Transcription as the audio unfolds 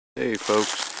Hey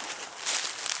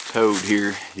folks, Toad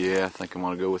here. Yeah, I think I'm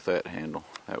going to go with that handle.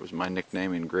 That was my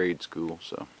nickname in grade school,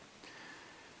 so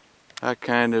I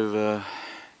kind of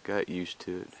got used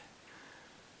to it.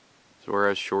 It's where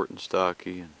I was short and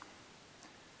stocky, and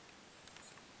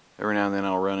every now and then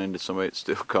I'll run into somebody that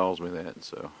still calls me that,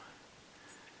 so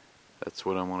that's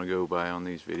what I want to go by on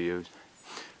these videos.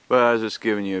 But I was just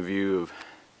giving you a view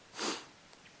of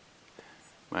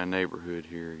my neighborhood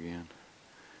here again.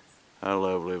 I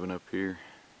love living up here.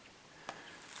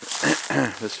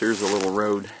 This here's a little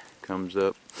road comes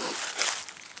up.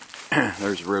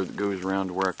 There's a road that goes around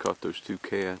to where I caught those two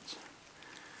cats.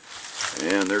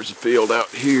 And there's a field out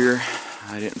here.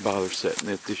 I didn't bother setting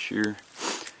it this year.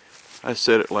 I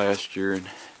set it last year and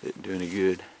it didn't do any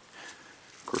good.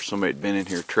 Of course, somebody had been in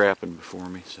here trapping before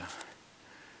me, so.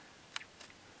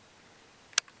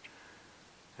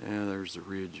 Yeah, there's the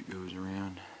ridge that goes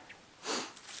around.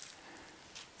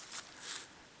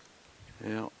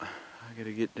 Well, I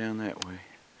gotta get down that way.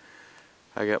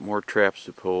 I got more traps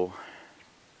to pull.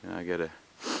 And I got a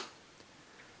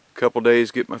couple days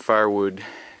to get my firewood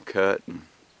cut and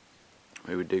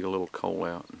maybe dig a little coal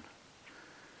out. And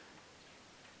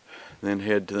then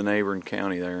head to the neighboring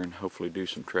county there and hopefully do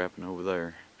some trapping over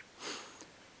there.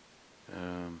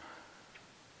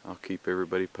 I'll keep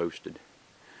everybody posted.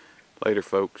 Later,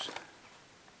 folks.